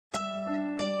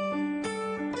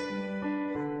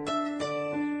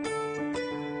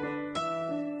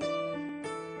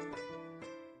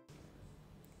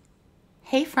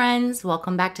Hey friends,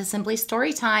 welcome back to Simply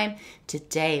Storytime.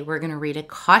 Today we're going to read a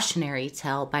cautionary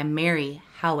tale by Mary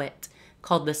Howitt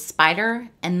called The Spider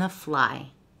and the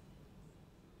Fly.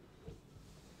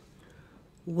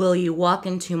 "Will you walk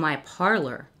into my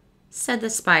parlor?" said the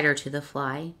spider to the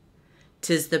fly.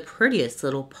 "'Tis the prettiest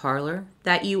little parlor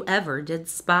that you ever did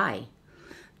spy.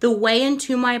 The way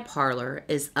into my parlor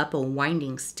is up a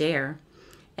winding stair,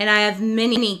 and I have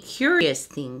many curious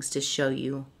things to show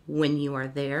you when you are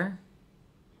there."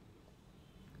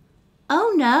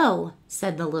 "Oh no,"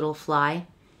 said the little fly,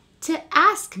 "to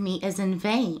ask me is in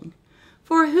vain,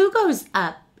 for who goes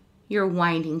up your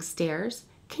winding stairs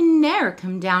can ne'er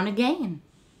come down again."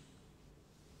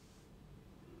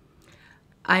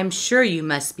 "I'm sure you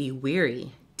must be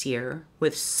weary, dear,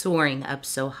 with soaring up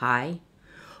so high.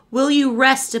 Will you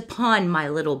rest upon my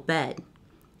little bed?"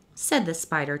 said the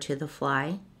spider to the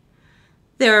fly.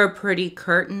 "There are pretty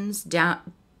curtains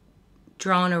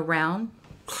drawn around.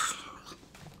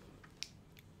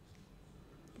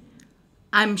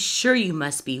 I'm sure you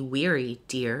must be weary,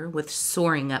 dear, with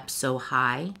soaring up so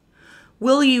high.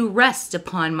 Will you rest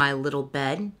upon my little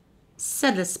bed?"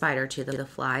 said the spider to the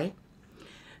fly.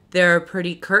 "There are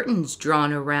pretty curtains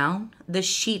drawn around. The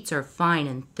sheets are fine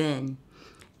and thin,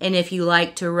 and if you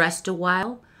like to rest a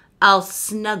while, I'll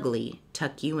snugly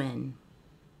tuck you in."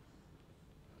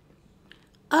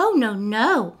 "Oh, no,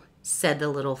 no," said the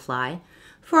little fly,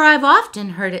 "for I've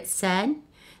often heard it said,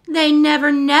 they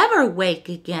never wake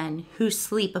again who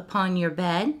sleep upon your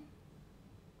bed."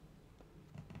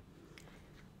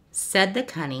 Said the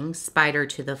cunning spider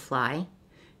to the fly,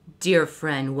 "Dear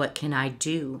friend, what can I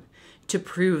do to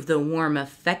prove the warm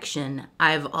affection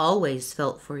I've always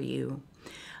felt for you?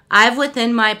 I've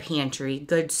within my pantry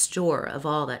good store of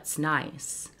all that's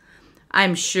nice.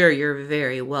 I'm sure you're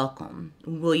very welcome.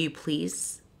 Will you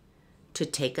please to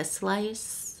take a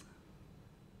slice?"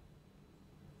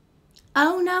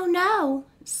 "Oh, no, no,"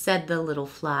 said the little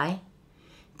fly.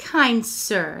 "Kind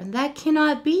sir, that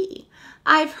cannot be.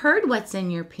 I've heard what's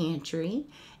in your pantry,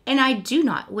 and I do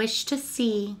not wish to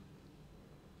see."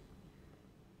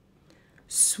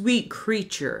 "Sweet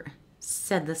creature,"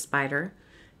 said the spider,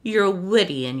 "you're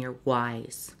witty and you're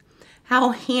wise. How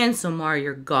handsome are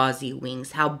your gauzy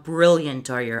wings, how brilliant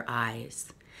are your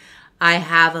eyes. I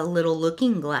have a little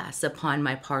looking glass upon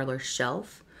my parlor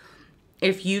shelf.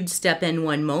 If you'd step in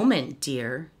one moment,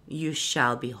 dear, you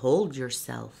shall behold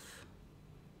yourself."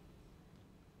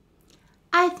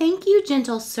 "I thank you,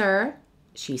 gentle sir,"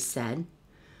 she said,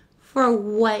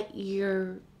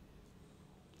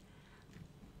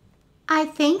 "I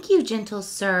thank you, gentle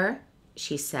sir,"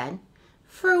 she said,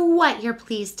 "for what you're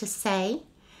pleased to say,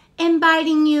 and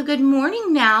bidding you good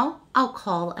morning now, I'll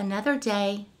call another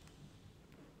day."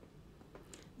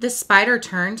 The spider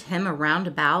turned him around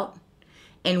about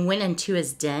and went into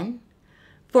his den,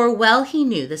 for well he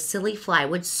knew the silly fly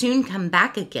would soon come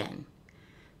back again.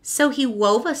 So he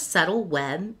wove a subtle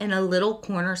web in a little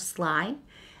corner sly,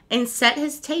 and set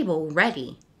his table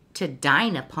ready to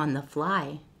dine upon the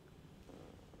fly.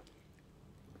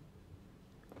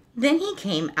 Then he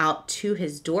came out to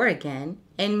his door again,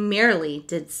 and merrily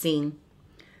did sing,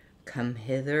 "Come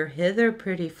hither, hither,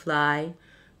 pretty fly,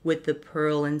 with the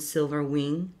pearl and silver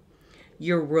wing.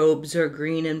 Your robes are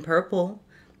green and purple,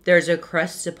 there's a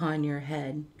crust upon your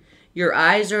head. Your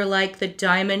eyes are like the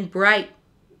diamond bright,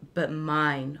 but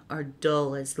mine are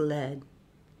dull as lead."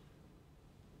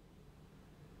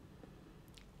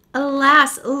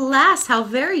 Alas, alas, how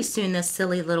very soon the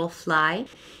silly little fly,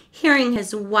 hearing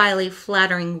his wily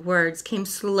flattering words, came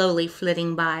slowly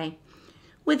flitting by.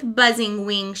 With buzzing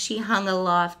wings she hung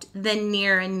aloft, then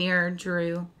near and nearer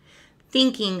drew,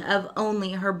 thinking of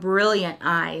only her brilliant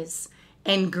eyes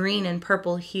and green and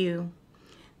purple hue,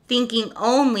 thinking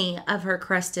only of her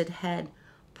crested head,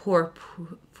 poor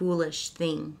foolish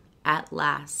thing, at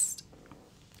last.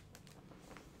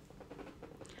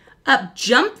 Up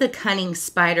jumped the cunning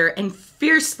spider and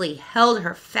fiercely held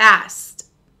her fast.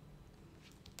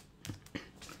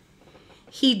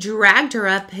 He dragged her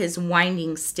up his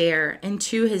winding stair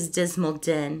into his dismal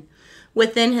den,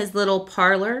 within his little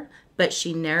parlor, but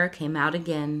she ne'er came out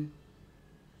again.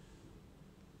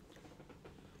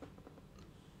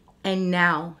 And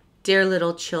now, dear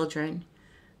little children,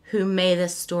 who may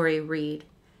this story read,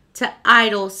 to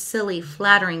idle, silly,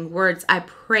 flattering words I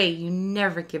pray you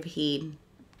never give heed.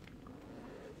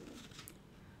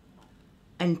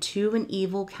 Unto an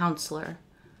evil counselor,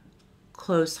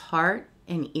 close heart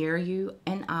and ear you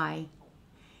and eye,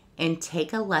 and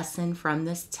take a lesson from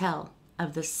this tale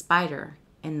of the spider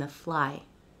and the fly.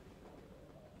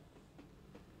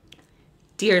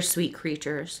 Dear sweet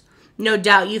creatures, No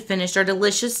doubt you finished our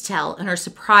delicious tale and are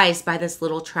surprised by this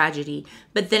little tragedy.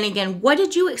 But then again, what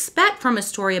did you expect from a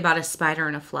story about a spider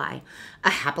and a fly? A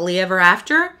happily ever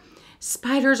after?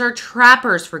 Spiders are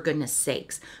trappers, for goodness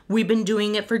sakes. We've been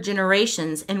doing it for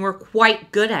generations, and we're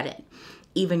quite good at it.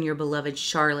 Even your beloved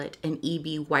Charlotte and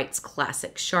E.B. White's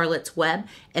classic Charlotte's Web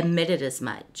admitted as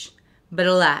much. But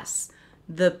alas,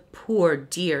 the poor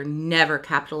dear never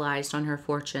capitalized on her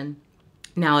fortune.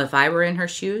 Now, if I were in her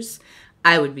shoes,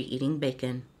 I would be eating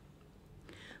bacon.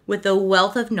 With a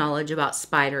wealth of knowledge about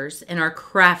spiders and our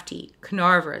crafty,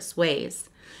 carnivorous ways,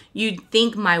 you'd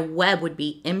think my web would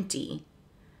be empty.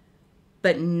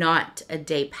 But not a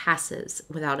day passes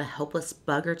without a helpless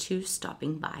bug or two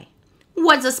stopping by.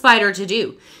 What's a spider to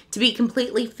do? To be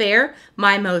completely fair,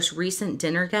 my most recent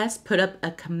dinner guest put up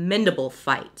a commendable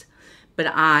fight. But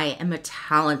I am a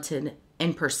talented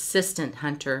and persistent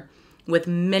hunter with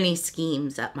many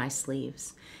schemes up my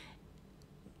sleeves.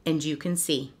 And you can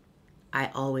see,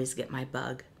 I always get my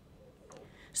bug.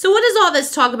 So what does all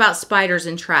this talk about spiders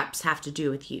and traps have to do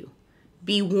with you?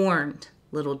 Be warned,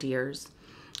 little dears.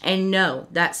 And know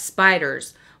that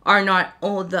spiders are not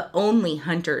the only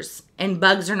hunters, and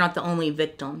bugs are not the only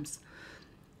victims.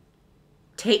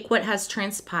 Take what has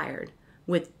transpired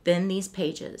within these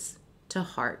pages to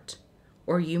heart,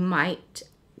 or you might,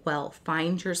 well,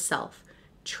 find yourself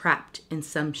trapped in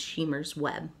some schemer's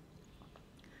web.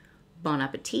 Bon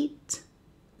appetit,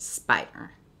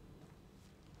 spider.